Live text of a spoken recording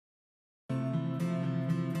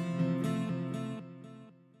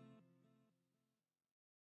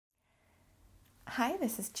Hi,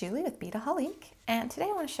 this is Julie with Beadaholique, and today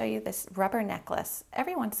I want to show you this rubber necklace.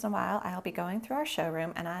 Every once in a while I'll be going through our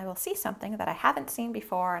showroom and I will see something that I haven't seen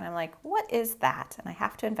before and I'm like, what is that? And I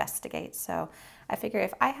have to investigate. So I figure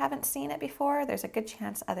if I haven't seen it before, there's a good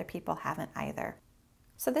chance other people haven't either.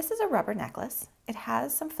 So this is a rubber necklace. It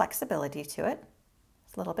has some flexibility to it.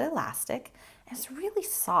 It's a little bit elastic and it's really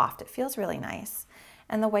soft. It feels really nice.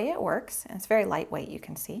 And the way it works, and it's very lightweight, you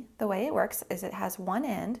can see, the way it works is it has one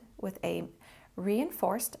end with a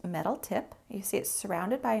reinforced metal tip. You see it's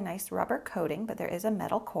surrounded by a nice rubber coating, but there is a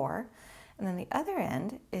metal core. And then the other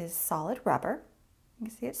end is solid rubber. You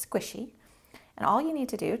can see it's squishy. And all you need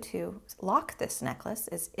to do to lock this necklace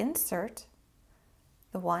is insert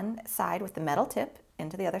the one side with the metal tip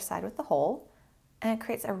into the other side with the hole, and it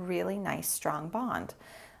creates a really nice strong bond.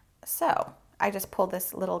 So I just pulled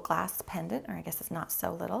this little glass pendant, or I guess it's not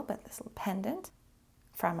so little, but this little pendant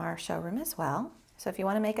from our showroom as well. So if you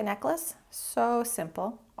want to make a necklace, so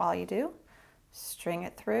simple. All you do, string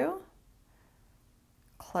it through,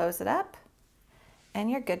 close it up,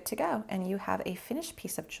 and you're good to go. And you have a finished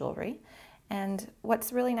piece of jewelry. And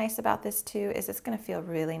what's really nice about this too is it's going to feel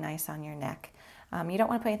really nice on your neck. You don't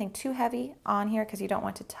want to put anything too heavy on here because you don't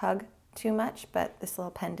want to tug too much, but this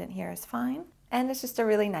little pendant here is fine. And it's just a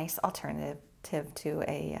really nice alternative to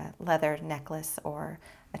a leather necklace or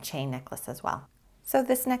a chain necklace as well. So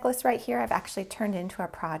this necklace right here I've actually turned into a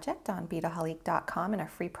project on Beadaholique.com in our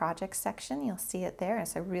free projects section. You'll see it there.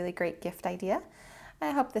 It's a really great gift idea. And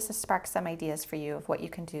I hope this has sparked some ideas for you of what you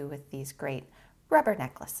can do with these great rubber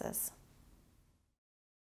necklaces.